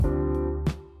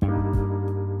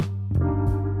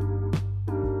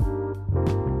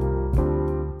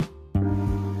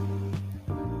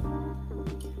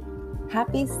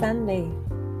Happy Sunday.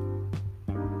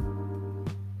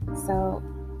 So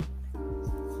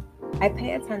I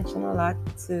pay attention a lot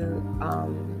to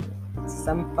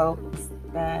some folks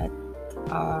that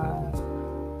are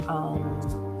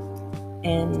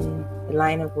in the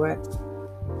line of work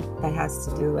that has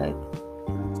to do with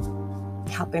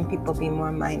helping people be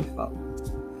more mindful.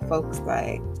 Folks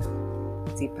like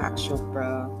Deepak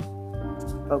Chopra,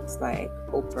 folks like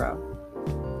Oprah,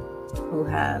 who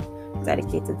have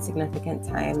dedicated significant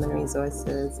time and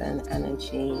resources and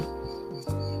energy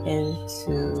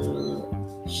into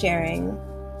sharing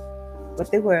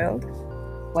with the world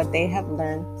what they have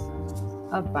learned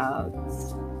about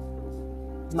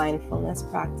mindfulness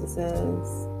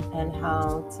practices and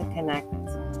how to connect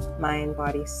mind,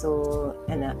 body, soul,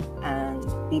 and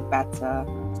be better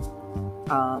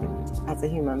as a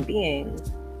human being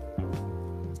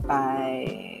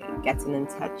by getting in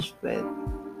touch with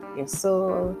your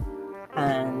soul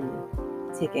and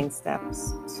taking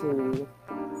steps to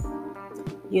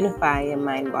unify your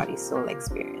mind, body, soul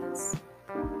experience.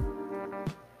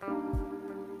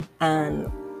 And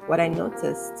what I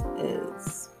noticed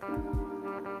is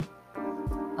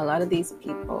a lot of these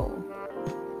people,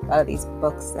 a lot of these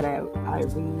books that I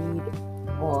read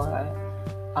or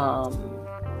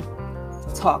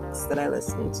talks that I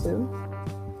listen to,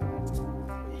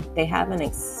 they have an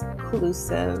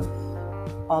exclusive,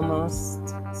 almost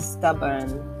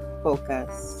stubborn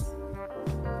focus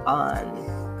on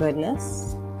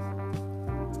goodness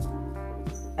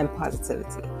and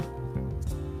positivity.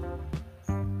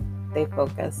 They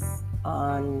focus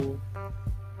on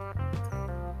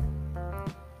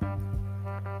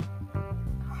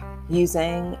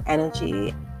using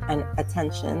energy and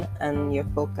attention and your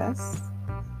focus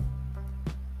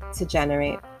to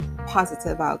generate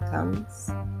positive outcomes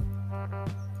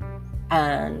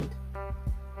and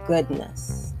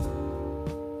goodness,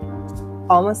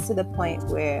 almost to the point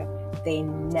where they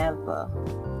never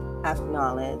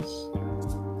acknowledge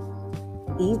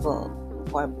evil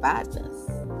or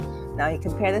badness. Now you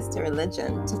compare this to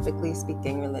religion, typically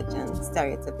speaking,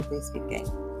 stereotypically speaking.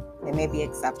 There may be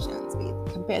exceptions, but you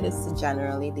compare this to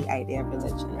generally the idea of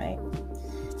religion, right?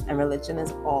 And religion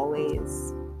is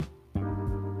always,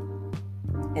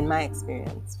 in my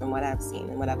experience, from what I've seen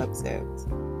and what I've observed,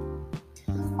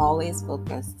 always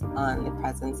focused on the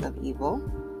presence of evil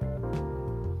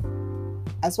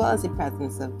as well as the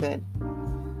presence of good.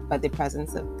 But the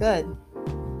presence of good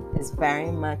is very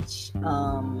much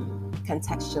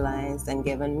contextualized and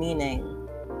given meaning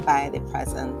by the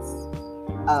presence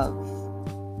of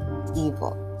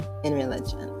evil in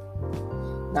religion.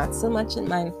 Not so much in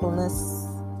mindfulness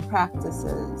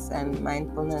practices and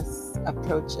mindfulness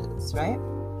approaches, right?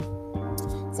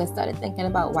 So I started thinking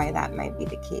about why that might be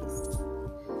the case.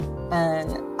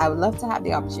 And I would love to have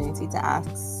the opportunity to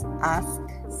ask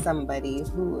somebody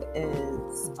who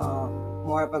is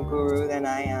more of a guru than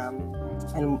I am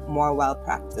and more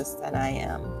well-practiced than I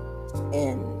am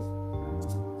in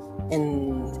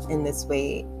this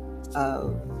way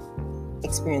of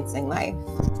experiencing life.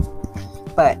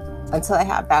 But until I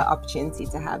have that opportunity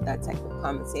to have that type of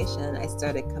conversation, I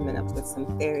started coming up with some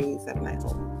theories of my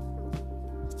own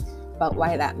about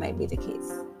why that might be the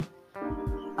case.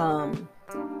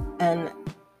 And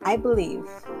I believe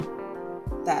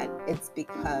that it's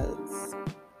because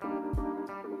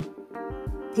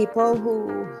people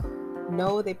who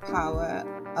know the power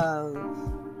of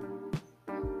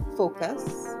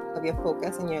your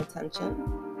focus and your attention,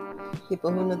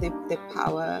 people who know the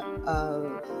power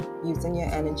of using your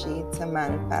energy to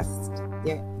manifest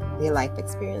your life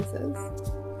experiences,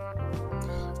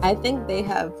 I think they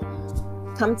have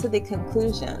come to the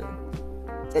conclusion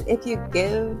that if you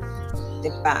give the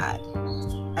bad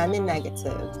and the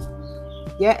negative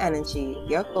your energy,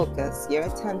 your focus, your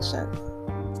attention,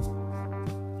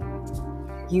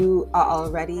 you are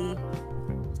already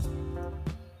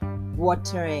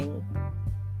watering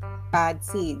bad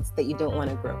seeds that you don't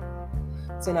want to grow.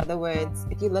 So in other words,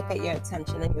 if you look at your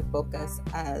attention and your focus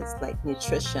as like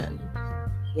nutrition,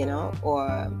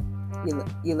 or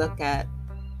you look at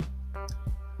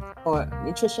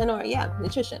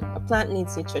nutrition. A plant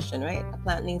needs nutrition, right? A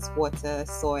plant needs water,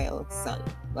 soil, sun,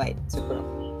 light to grow.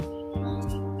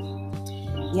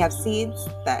 You have seeds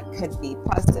that could be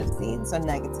positive seeds or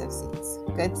negative seeds,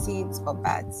 good seeds or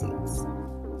bad seeds.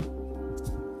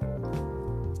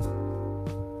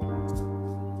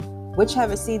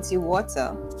 Whichever seeds you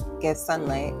water, give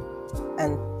sunlight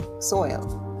and soil,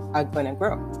 are going to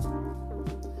grow.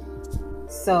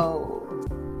 So,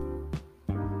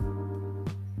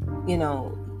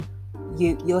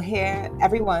 you'll hear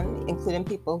everyone, including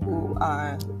people who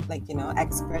are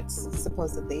experts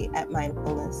supposedly at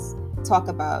mindfulness, talk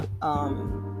about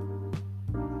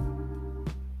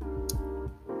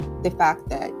the fact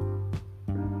that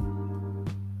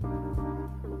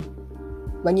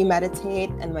when you meditate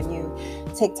and when you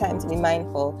take time to be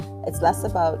mindful, it's less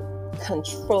about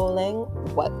controlling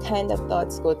what kind of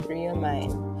thoughts go through your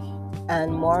mind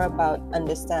and more about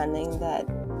understanding that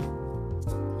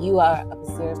you are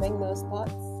observing those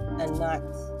thoughts and not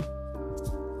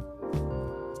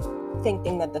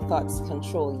thinking that the thoughts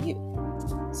control you.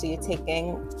 So you're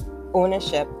taking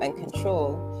ownership and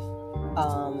control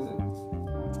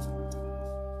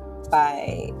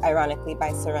by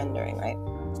surrendering, right?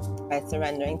 By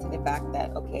surrendering to the fact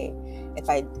that, okay, if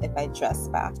I dress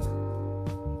back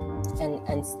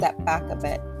and step back a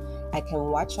bit, I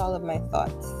can watch all of my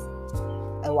thoughts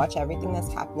and watch everything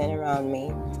that's happening around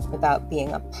me without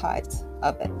being a part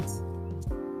of it.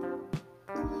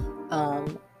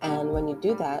 And when you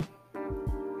do that,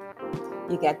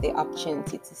 you get the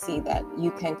opportunity to see that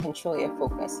you can control your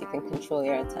focus, you can control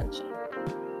your attention.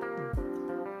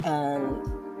 And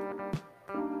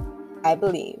I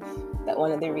believe that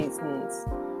one of the reasons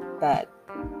that,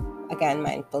 again,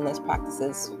 mindfulness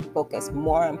practices focus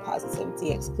more on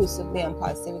positivity, exclusively on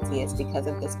positivity, is because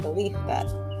of this belief that,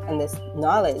 and this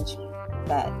knowledge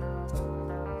that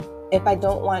if I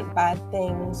don't want bad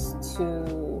things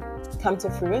to come to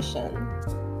fruition,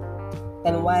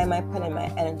 then why am I putting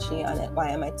my energy on it? Why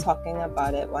am I talking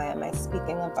about it? Why am I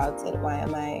speaking about it? Why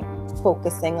am I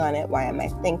focusing on it? Why am I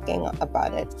thinking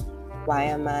about it? Why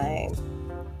am I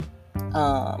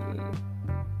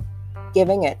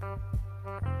giving it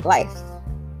life?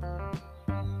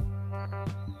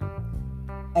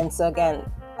 And so again,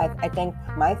 I think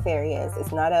my theory is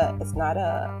it's not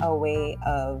a way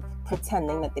of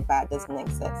pretending that the bad doesn't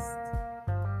exist,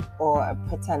 or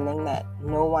pretending that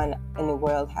no one in the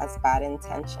world has bad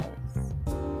intentions.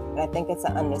 But I think it's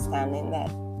an understanding that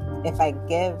if I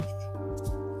give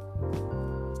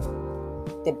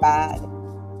the bad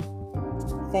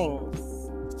things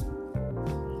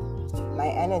my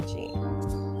energy,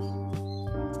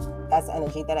 that's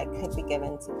energy that I could be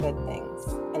given to good things.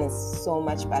 And it's so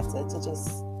much better to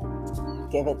just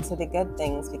give it to the good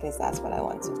things, because that's what I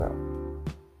want to grow.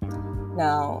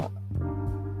 Now,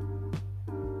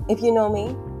 if you know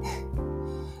me,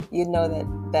 you know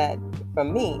that for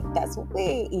me, that's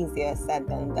way easier said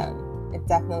than done. It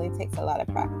definitely takes a lot of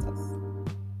practice.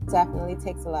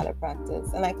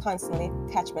 And I constantly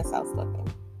catch myself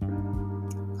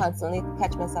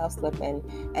slipping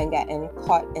and getting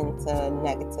caught into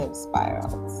negative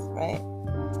spirals, right?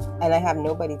 And I have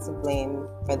nobody to blame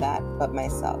for that but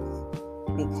myself,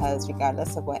 because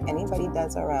regardless of what anybody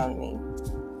does around me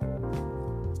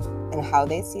and how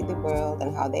they see the world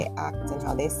and how they act and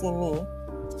how they see me,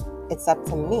 it's up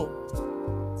to me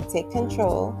to take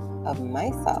control of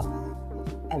myself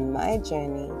and my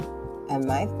journey and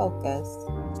my focus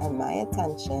and my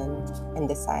attention and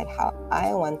decide how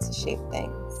I want to shape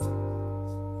things.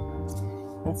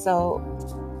 And so,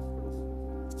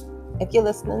 if you're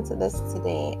listening to this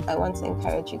today, I want to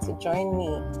encourage you to join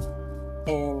me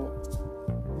in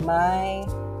my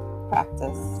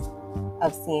practice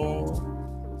of seeing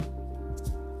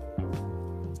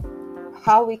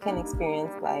how we can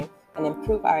experience life and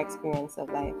improve our experience of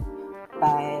life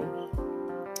by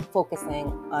focusing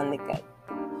on the good.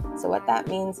 So what that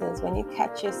means is when you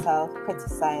catch yourself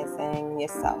criticizing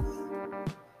yourself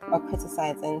or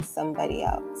criticizing somebody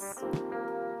else,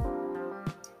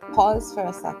 pause for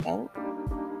a second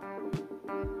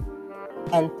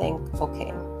and think,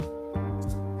 okay,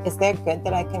 is there good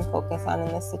that I can focus on in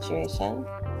this situation?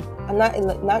 I'm not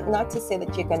to say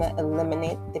that you're going to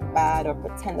eliminate the bad or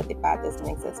pretend that the bad doesn't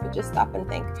exist, but just stop and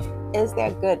think, is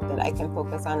there good that I can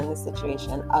focus on in this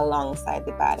situation alongside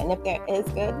the bad? And if there is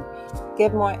good,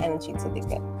 give more energy to the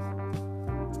good.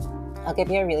 I'll give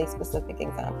you a really specific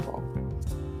example.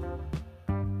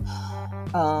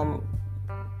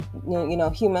 No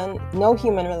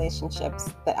human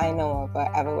relationships that I know of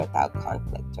are ever without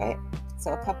conflict, right?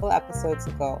 So a couple episodes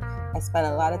ago, I spent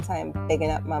a lot of time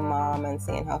bigging up my mom and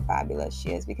saying how fabulous she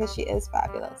is, because she is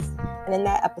fabulous. And in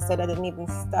that episode, I didn't even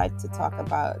start to talk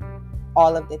about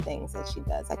all of the things that she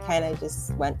does. I kind of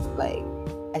just went like,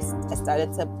 I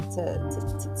started to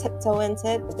tiptoe into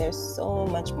it, but there's so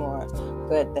much more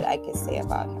good that I could say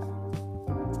about her.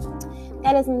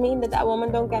 That doesn't mean that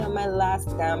woman don't get on my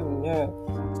last damn nerve.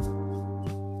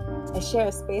 I share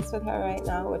a space with her right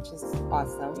now, which is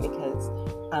awesome, because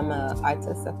I'm an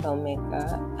artist, a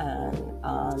filmmaker,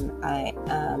 and I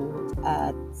am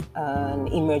at an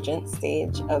emergent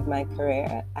stage of my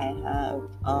career. I have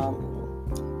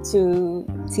 2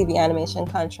 TV animation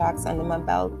contracts under my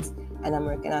belt, and I'm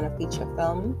working on a feature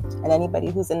film. And anybody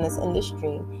who's in this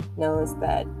industry knows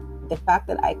that the fact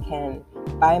that I can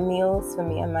buy meals for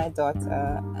me and my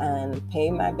daughter and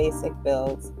pay my basic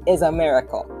bills is a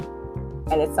miracle.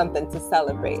 And it's something to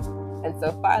celebrate. And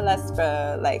so far less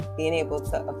for like being able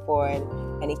to afford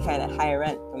any kind of high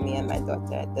rent for me and my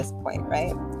daughter at this point,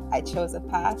 right? I chose a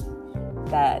path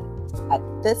that at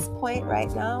this point right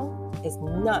now is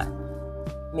not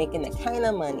making the kind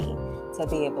of money to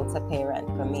be able to pay rent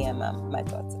for me and my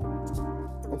daughter.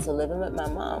 And so living with my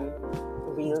mom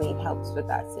really helps with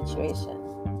that situation.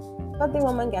 But the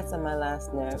woman gets on my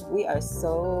last nerve. We are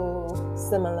so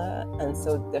similar and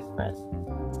so different.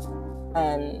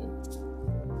 And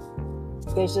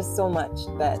there's just so much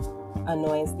that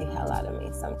annoys the hell out of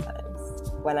me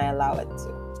sometimes when I allow it to,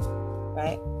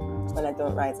 right? When I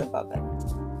don't rise above it.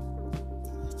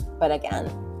 But again,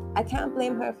 I can't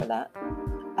blame her for that.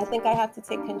 I think I have to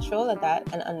take control of that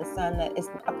and understand that it's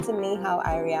up to me how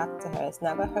I react to her. It's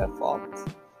never her fault.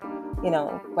 You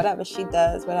know, whatever she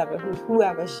does,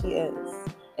 whoever she is,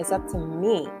 it's up to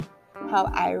me how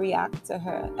I react to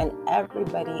her and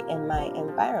everybody in my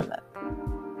environment.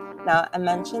 Now, I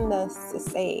mentioned this to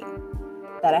say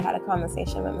that I had a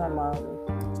conversation with my mom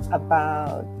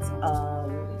about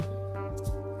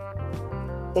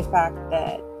the fact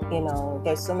that, you know,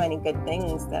 there's so many good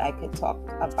things that I could talk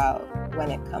about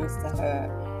when it comes to her.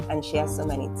 And she has so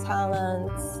many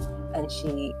talents and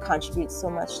she contributes so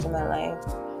much to my life.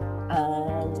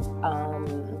 And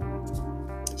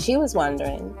she was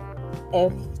wondering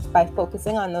if by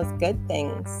focusing on those good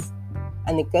things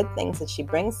and the good things that she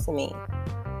brings to me,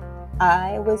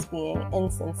 I was being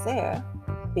insincere,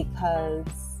 because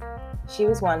she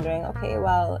was wondering, okay,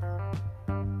 well,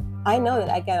 I know that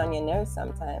I get on your nerves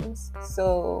sometimes,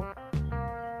 so,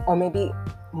 or maybe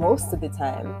most of the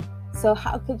time, so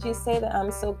how could you say that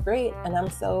I'm so great and I'm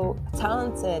so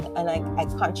talented and I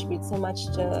contribute so much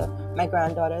to my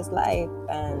granddaughter's life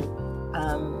and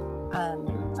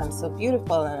I'm so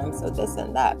beautiful and I'm so this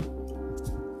and that.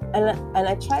 And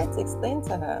I tried to explain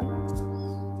to her,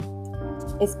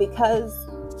 it's because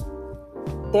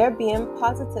there being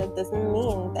positive doesn't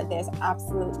mean that there's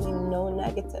absolutely no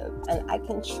negative. And I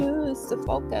can choose to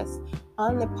focus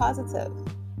on the positive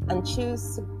and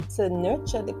choose to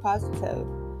nurture the positive.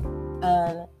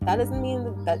 And that doesn't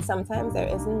mean that sometimes there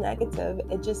isn't negative.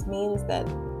 It just means that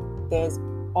there's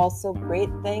also great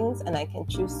things, and I can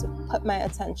choose to put my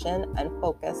attention and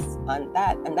focus on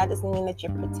that. And that doesn't mean that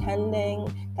you're pretending.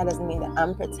 That doesn't mean that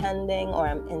I'm pretending or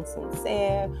I'm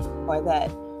insincere or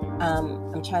that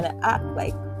I'm trying to act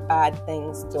like bad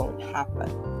things don't happen.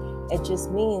 It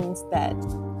just means that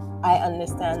I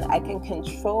understand that I can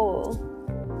control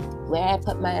where I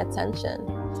put my attention.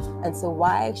 And so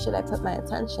why should I put my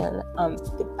attention on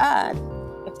the bad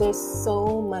if there's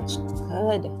so much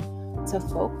good to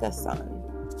focus on?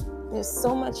 There's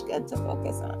so much good to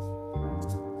focus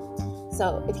on.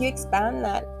 So if you expand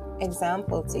that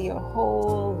example to your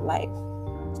whole life,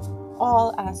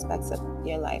 all aspects of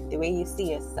your life, the way you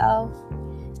see yourself,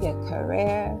 your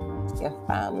career, your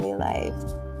family life,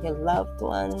 your loved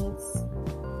ones,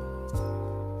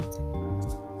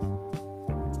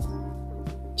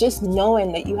 just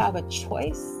knowing that you have a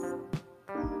choice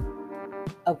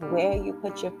of where you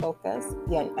put your focus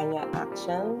and your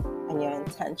action and your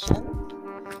intention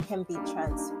can be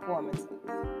transformative.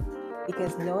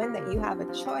 Because knowing that you have a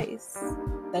choice,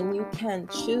 then you can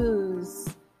choose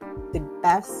the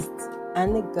best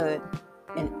and the good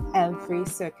in every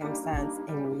circumstance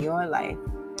in your life,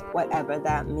 whatever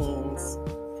that means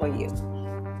for you.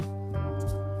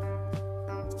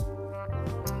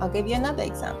 I'll give you another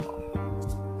example.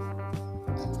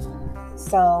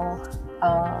 So,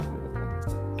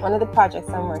 one of the projects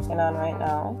I'm working on right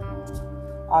now,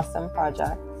 awesome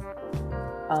project,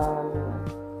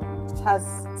 has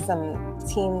some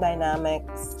team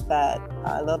dynamics that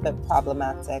are a little bit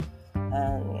problematic,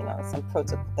 and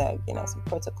some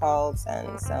protocols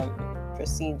and some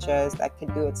procedures that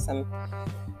could do with some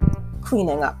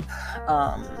cleaning up.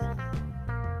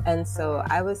 And so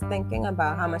I was thinking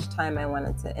about how much time I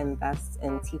wanted to invest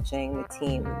in teaching the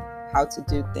team how to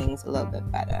do things a little bit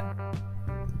better,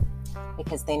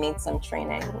 because they need some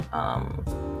training.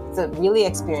 It's a really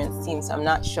experienced team, so I'm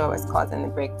not sure what's causing the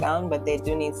breakdown, but they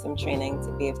do need some training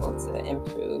to be able to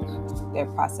improve their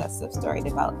process of story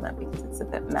development, because it's a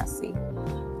bit messy.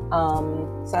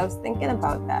 So I was thinking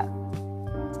about that,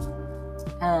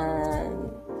 and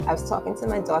I was talking to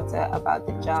my daughter about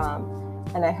the job,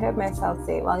 and I heard myself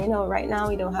say, well, right now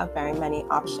we don't have very many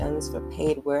options for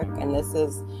paid work, and this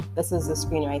is a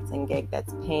screenwriting gig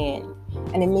that's paying.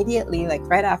 And immediately, like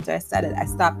right after I said it, I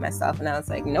stopped myself and I was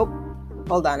like, nope,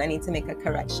 hold on, I need to make a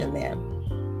correction there.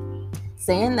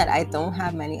 Saying that I don't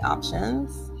have many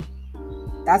options,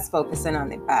 that's focusing on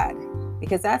the bad.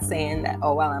 Because that's saying that,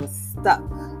 oh, well, I'm stuck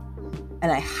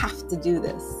and I have to do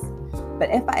this. But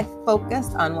if I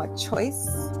focused on what choice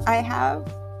I have,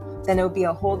 then it would be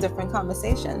a whole different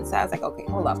conversation. So I was like, okay,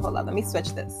 hold up, let me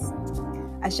switch this.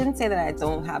 I shouldn't say that I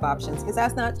don't have options, because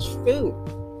that's not true.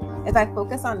 If I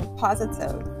focus on the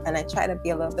positive and I try to be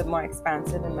a little bit more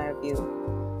expansive in my view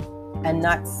and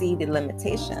not see the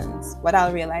limitations, what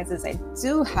I'll realize is I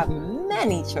do have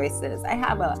many choices. I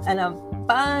have an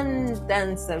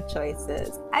abundance of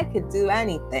choices. I could do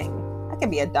anything. I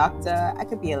could be a doctor, I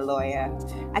could be a lawyer,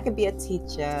 I could be a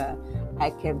teacher, I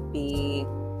could be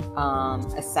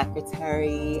a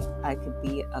secretary, I could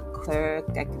be a clerk,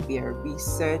 I could be a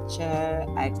researcher,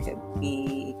 I could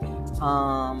be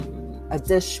a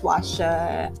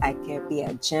dishwasher, I could be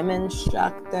a gym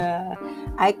instructor,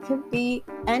 I could be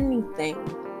anything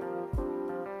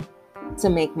to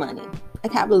make money.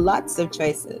 I have lots of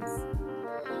choices.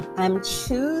 I'm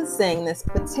choosing this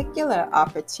particular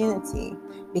opportunity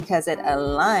because it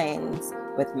aligns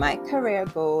with my career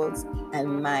goals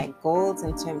and my goals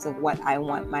in terms of what I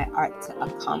want my art to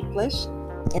accomplish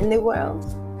in the world.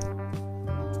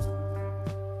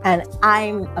 And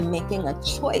I'm making a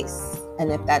choice.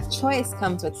 And if that choice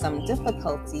comes with some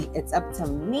difficulty, it's up to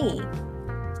me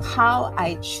how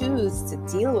I choose to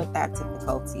deal with that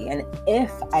difficulty, and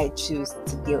if I choose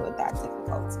to deal with that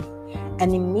difficulty.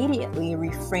 And immediately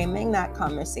reframing that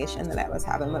conversation that I was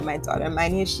having with my daughter.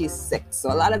 Mind you, she's 6,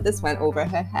 so a lot of this went over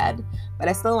her head, but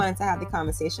I still wanted to have the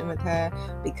conversation with her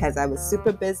because I was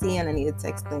super busy and I needed to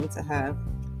explain to her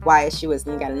why she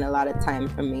wasn't getting a lot of time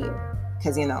from me.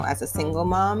 Because, you know, as a single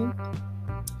mom,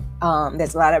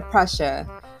 there's a lot of pressure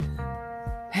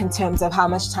in terms of how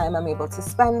much time I'm able to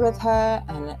spend with her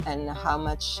and how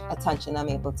much attention I'm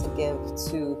able to give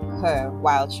to her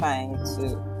while trying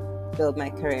to build my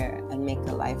career and make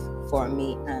a life for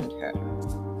me and her.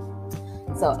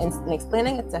 So in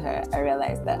explaining it to her, I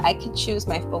realized that I could choose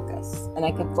my focus and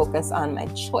I could focus on my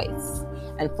choice.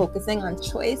 And focusing on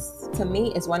choice, to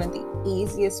me, is one of the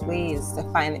easiest ways to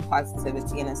find the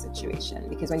positivity in a situation.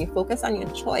 Because when you focus on your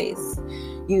choice,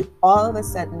 you all of a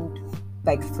sudden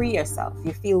free yourself.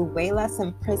 You feel way less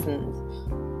imprisoned.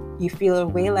 You feel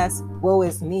way less, woe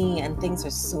is me, and things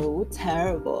are so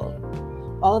terrible.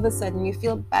 All of a sudden, you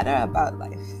feel better about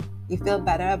life. You feel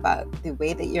better about the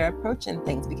way that you're approaching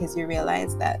things because you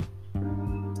realize that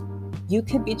you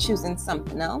could be choosing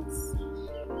something else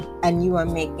and you are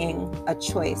making a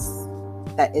choice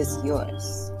that is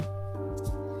yours.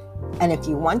 And if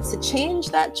you want to change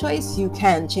that choice, you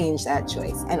can change that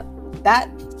choice. And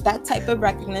that type of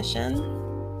recognition,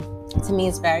 to me,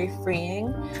 is very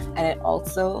freeing. And it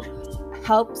also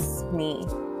helps me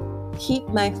keep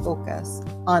my focus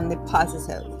on the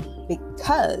positive,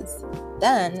 because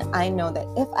then I know that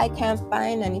if I can't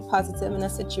find any positive in a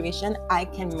situation, I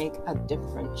can make a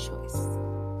different choice.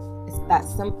 It's that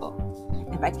simple.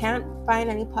 If I can't find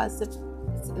any positive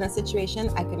in a situation,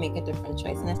 I can make a different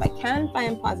choice. And if I can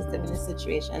find positive in a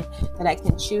situation, then I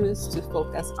can choose to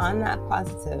focus on that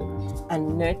positive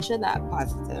and nurture that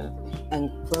positive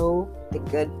and grow the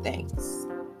good things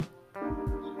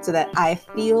so that I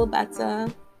feel better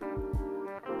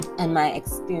and my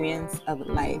experience of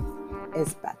life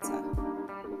is better.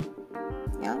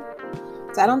 Yeah?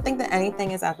 So I don't think that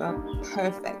anything is ever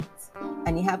perfect.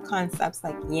 And you have concepts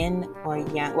like yin or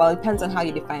yang. Well, it depends on how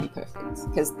you define perfect,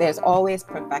 because there's always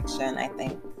perfection, I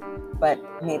think, but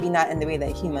maybe not in the way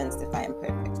that humans define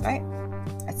perfect, right?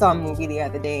 I saw a movie the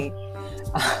other day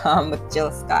with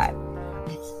Jill Scott.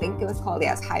 I think it was called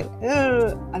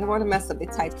Highway. I don't want to mess up the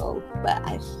title, but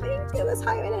I think it was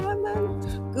Highway to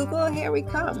Heaven. Google, here we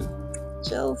come.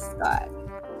 Jill Scott.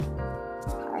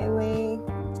 Highway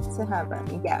to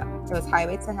Heaven. Yeah, it was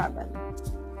Highway to Heaven.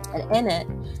 And in it,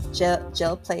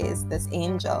 Jill plays this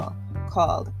angel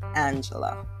called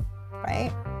Angela,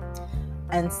 right?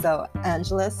 And so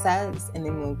Angela says in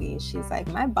the movie, she's like,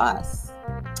 my boss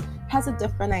has a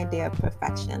different idea of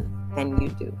perfection than you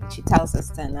do. She tells us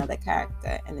to another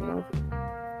character in the movie.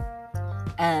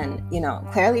 And, you know,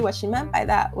 clearly what she meant by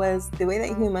that was the way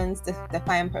that humans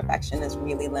define perfection is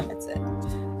really limited.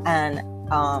 And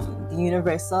the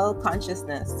universal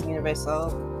consciousness, the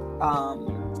universal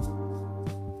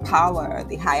power,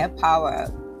 the higher power,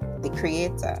 the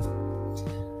creator,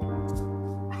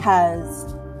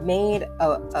 has made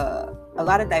a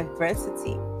lot of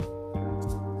diversity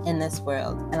in this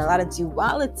world and a lot of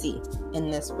duality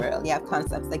in this world. You have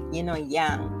concepts like yin or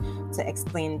yang to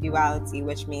explain duality,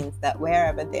 which means that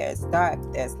wherever there's dark,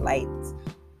 there's light.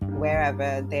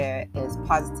 Wherever there is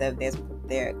positive,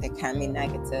 there can be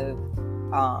negative,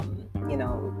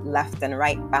 left and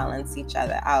right balance each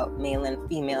other out, male and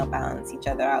female balance each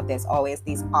other out. There's always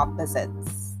these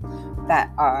opposites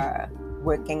that are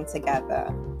working together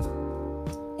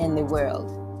in the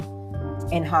world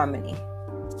in harmony,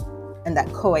 and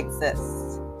that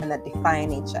coexist and that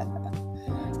define each other.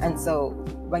 And so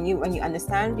when you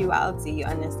understand duality, you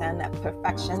understand that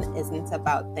perfection isn't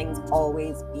about things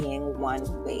always being one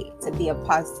way. To be a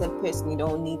positive person, you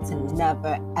don't need to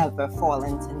never ever fall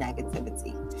into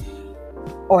negativity,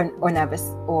 or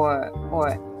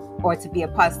to be a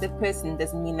positive person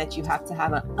doesn't mean that you have to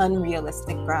have an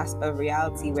unrealistic grasp of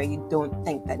reality where you don't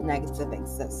think that negative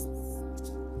exists.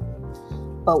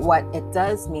 But what it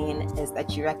does mean is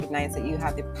that you recognize that you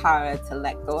have the power to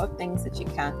let go of things that you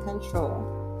can't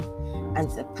control, and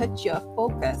to put your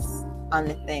focus on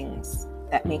the things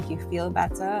that make you feel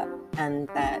better and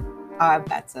that are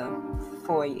better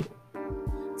for you.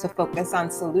 To focus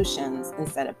on solutions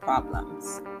instead of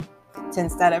problems. To,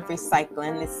 instead of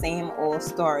recycling the same old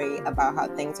story about how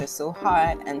things are so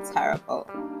hard and terrible,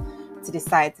 to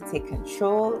decide to take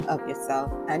control of yourself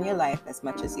and your life as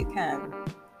much as you can,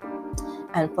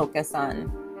 and focus on,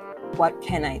 what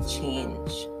can I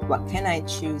change? What can I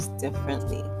choose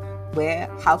differently?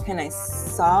 How can I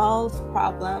solve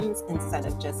problems instead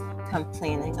of just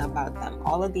complaining about them?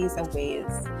 All of these are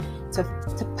ways to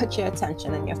put your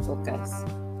attention and your focus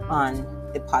on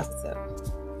the positive.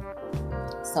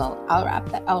 So I'll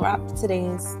wrap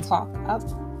today's talk up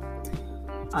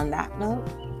on that note,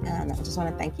 and I just want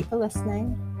to thank you for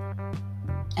listening.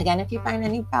 Again, if you find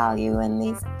any value in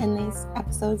these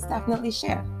episodes, definitely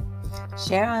share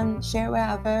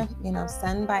wherever,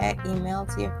 send via email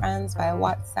to your friends, via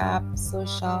WhatsApp,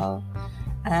 social,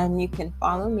 and you can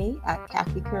follow me at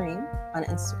Kathy Kareem on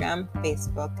Instagram,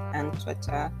 Facebook, and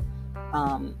Twitter,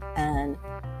 and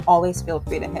always feel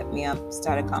free to hit me up,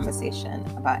 start a conversation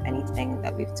about anything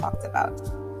that we've talked about.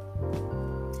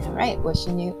 All right,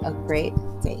 wishing you a great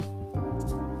day.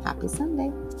 Happy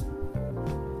Sunday.